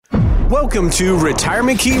Welcome to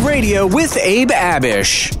Retirement Key Radio with Abe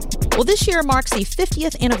Abish. Well, this year marks the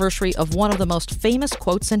 50th anniversary of one of the most famous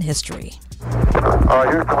quotes in history.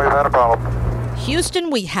 Houston, we've had a problem. Houston,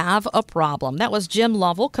 we have a problem. That was Jim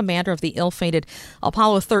Lovell, commander of the ill-fated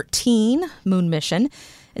Apollo 13 moon mission.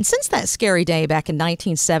 And since that scary day back in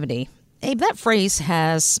 1970, Abe, that phrase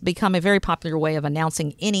has become a very popular way of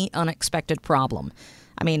announcing any unexpected problem.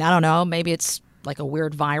 I mean, I don't know, maybe it's like a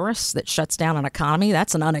weird virus that shuts down an economy.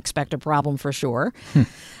 That's an unexpected problem for sure.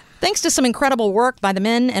 Thanks to some incredible work by the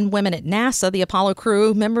men and women at NASA, the Apollo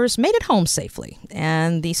crew members made it home safely,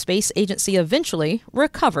 and the space agency eventually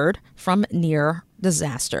recovered from near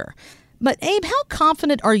disaster. But Abe, how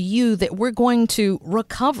confident are you that we're going to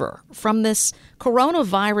recover from this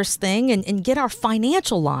coronavirus thing and get our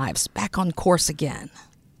financial lives back on course again?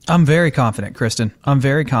 I'm very confident, Kristen. I'm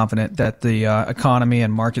very confident that the economy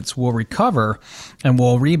and markets will recover and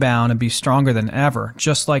will rebound and be stronger than ever,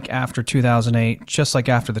 just like after 2008, just like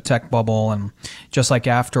after the tech bubble, and just like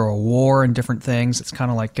after a war and different things. It's kind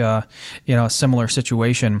of like a similar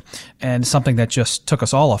situation and something that just took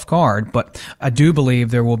us all off guard. But I do believe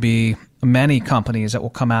there will be many companies that will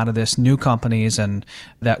come out of this, new companies, and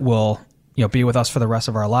that will be with us for the rest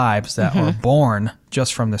of our lives, that are born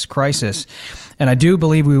just from this crisis. And I do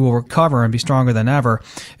believe we will recover and be stronger than ever.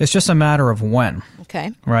 It's just a matter of when.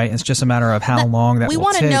 Okay. Right? It's just a matter of how long that will take. We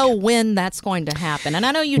want to know when that's going to happen. And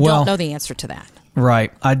I know you don't know the answer to that.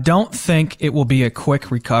 Right. I don't think it will be a quick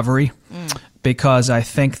recovery because I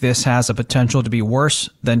think this has a potential to be worse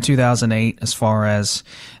than 2008 as far as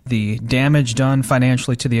the damage done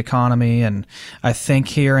financially to the economy. And I think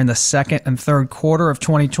here in the second and third quarter of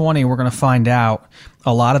 2020, we're going to find out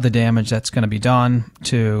a lot of the damage that's going to be done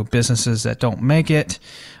to businesses that don't make it.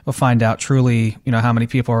 We'll find out truly, how many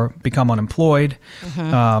people become unemployed.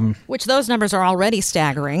 Which those numbers are already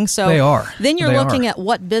staggering. So they are. Then you're looking at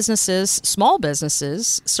what businesses, small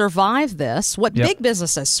businesses, survive this, what big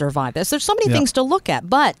businesses survive this. There's so many things to look at.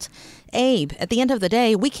 But Abe, at the end of the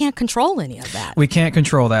day, we can't control any of that. We can't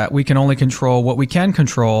control that. We can only control what we can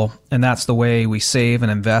control, and that's the way we save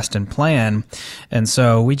and invest and plan. And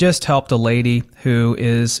so we just helped a lady who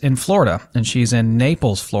is in Florida, and she's in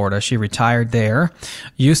Naples, Florida. She retired there,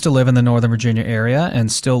 used to live in the Northern Virginia area,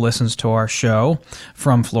 and still listens to our show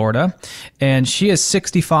from Florida. And she is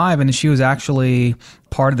 65, and she was actually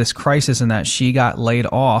part of this crisis in that she got laid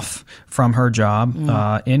off from her job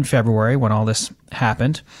in February when all this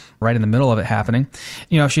happened, right in the middle of it happening.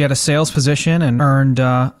 She had a sales position and earned,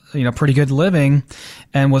 pretty good living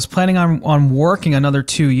and was planning on working another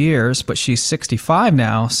 2 years, but she's 65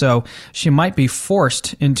 now, so she might be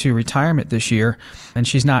forced into retirement this year, and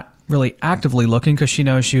she's not really actively looking because she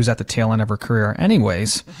knows she was at the tail end of her career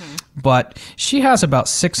anyways. But she has about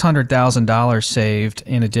 $600,000 saved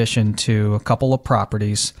in addition to a couple of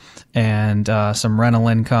properties and some rental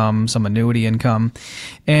income, some annuity income.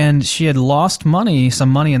 And she had lost some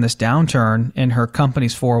money in this downturn in her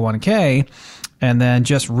company's 401k, and then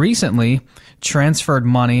just recently transferred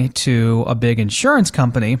money to a big insurance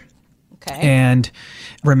company. And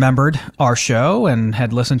remembered our show and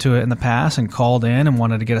had listened to it in the past and called in and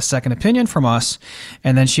wanted to get a second opinion from us.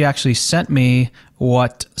 And then she actually sent me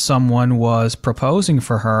what someone was proposing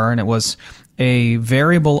for her, and it was a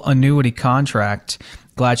variable annuity contract.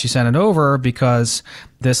 Glad she sent it over because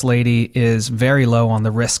this lady is very low on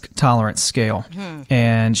the risk tolerance scale.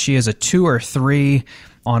 And she is a 2 or 3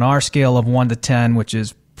 on our scale of 1 to 10, which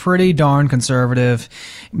is pretty darn conservative,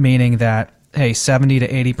 meaning that 70 to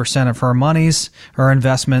 80% of her her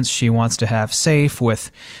investments, she wants to have safe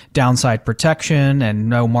with downside protection and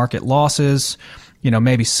no market losses,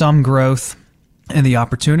 maybe some growth and the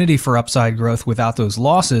opportunity for upside growth without those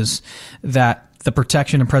losses. That the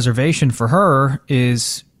protection and preservation for her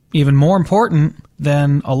is even more important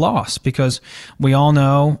than a loss, because we all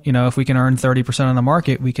know, if we can earn 30% on the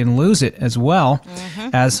market, we can lose it as well,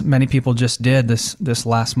 as many people just did this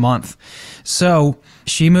last month. So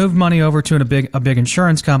she moved money over to a big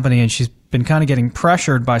insurance company, and she's been kind of getting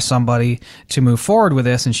pressured by somebody to move forward with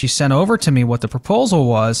this. And she sent over to me what the proposal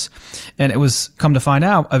was, and it was, come to find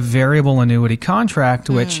out, a variable annuity contract,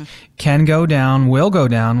 which can go down, will go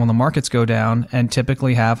down when the markets go down, and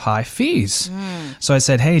typically have high fees. So I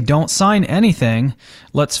said, hey, don't sign anything.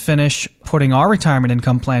 Let's finish putting our retirement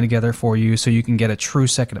income plan together for you so you can get a true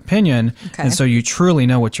second opinion, and so you truly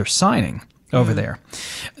know what you're signing over there.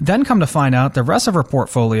 Then come to find out the rest of her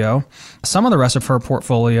portfolio, some of the rest of her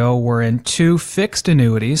portfolio were in 2 fixed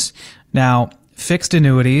annuities. Now, fixed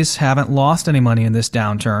annuities haven't lost any money in this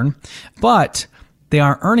downturn, but they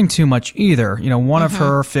aren't earning too much either. One of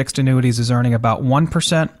her fixed annuities is earning about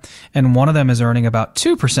 1%, and one of them is earning about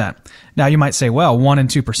 2%. Now, you might say, well, 1 and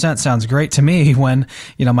 2% sounds great to me when,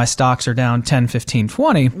 my stocks are down 10, 15,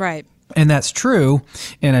 20. Right. And that's true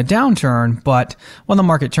in a downturn, but when the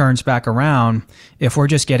market turns back around, if we're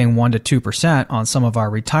just getting 1 to 2% on some of our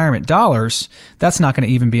retirement dollars, that's not going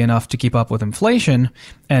to even be enough to keep up with inflation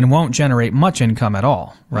and won't generate much income at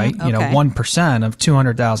all, right? Okay. 1% of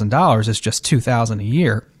 $200,000 is just $2,000 a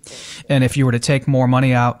year. And if you were to take more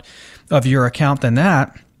money out of your account than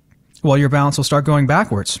that, well, your balance will start going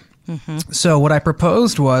backwards. So what I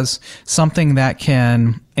proposed was something that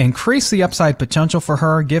can increase the upside potential for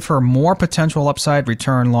her, give her more potential upside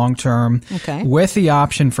return long term, with the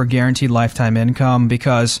option for guaranteed lifetime income,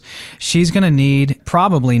 because she's going to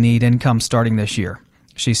probably need income starting this year.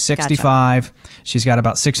 She's 65. Gotcha. She's got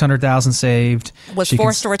about $600,000 saved. Was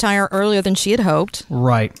forced to retire earlier than she had hoped.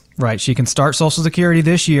 Right. She can start Social Security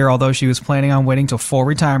this year, although she was planning on waiting till full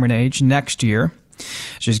retirement age next year.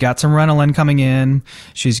 She's got some rental income in.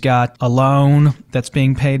 She's got a loan that's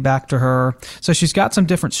being paid back to her. So she's got some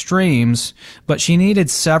different streams, but she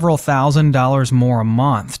needed several $1,000s more a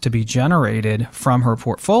month to be generated from her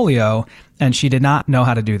portfolio, and she did not know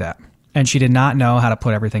how to do that. And she did not know how to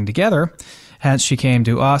put everything together. Hence, she came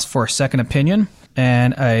to us for a second opinion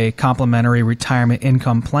and a complimentary retirement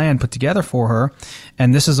income plan put together for her.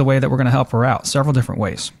 And this is the way that we're going to help her out, several different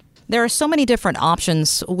ways. There are so many different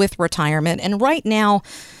options with retirement, and right now,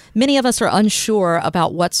 many of us are unsure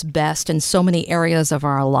about what's best in so many areas of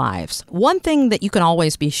our lives. One thing that you can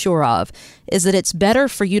always be sure of is that it's better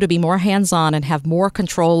for you to be more hands-on and have more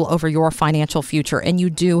control over your financial future, and you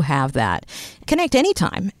do have that. Connect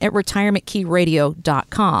anytime at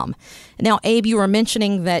retirementkeyradio.com. Now, Abe, you were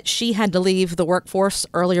mentioning that she had to leave the workforce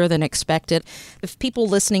earlier than expected. If people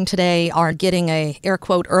listening today are getting a, air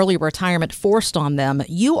quote, early retirement forced on them,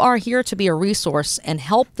 you are here to be a resource and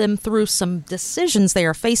help them through some decisions they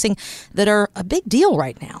are facing that are a big deal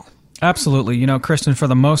right now. Absolutely. Kristen, for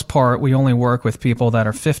the most part, we only work with people that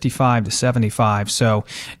are 55 to 75. So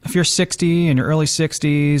if you're 60, in your early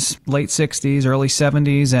 60s, late 60s, early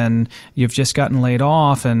 70s, and you've just gotten laid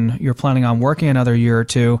off and you're planning on working another year or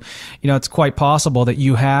two, it's quite possible that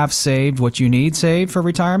you have saved what you need saved for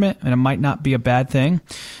retirement, and it might not be a bad thing.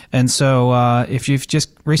 And so if you've just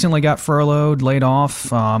recently got furloughed, laid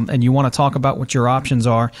off, and you want to talk about what your options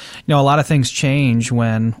are, a lot of things change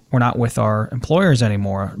when we're not with our employers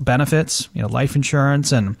anymore. Benefits, life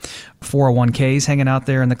insurance and 401ks hanging out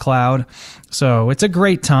there in the cloud. So it's a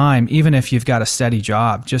great time, even if you've got a steady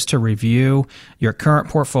job, just to review your current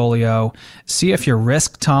portfolio, see if your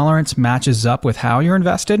risk tolerance matches up with how you're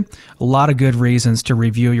invested. A lot of good reasons to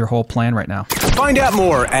review your whole plan right now. Find out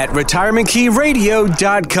more at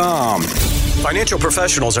retirementkeyradio.com. Financial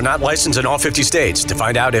professionals are not licensed in all 50 states. To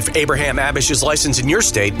find out if Abraham Abish is licensed in your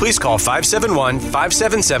state, please call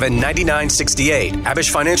 571-577-9968.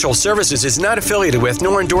 Abish Financial Services is not affiliated with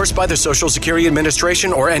nor endorsed by the Social Security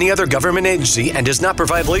Administration or any other government agency and does not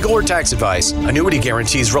provide legal or tax advice. Annuity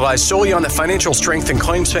guarantees rely solely on the financial strength and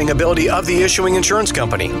claims-paying ability of the issuing insurance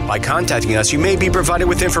company. By contacting us, you may be provided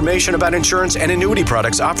with information about insurance and annuity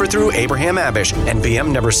products offered through Abraham Abish,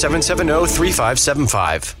 NPM number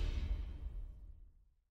 770-3575.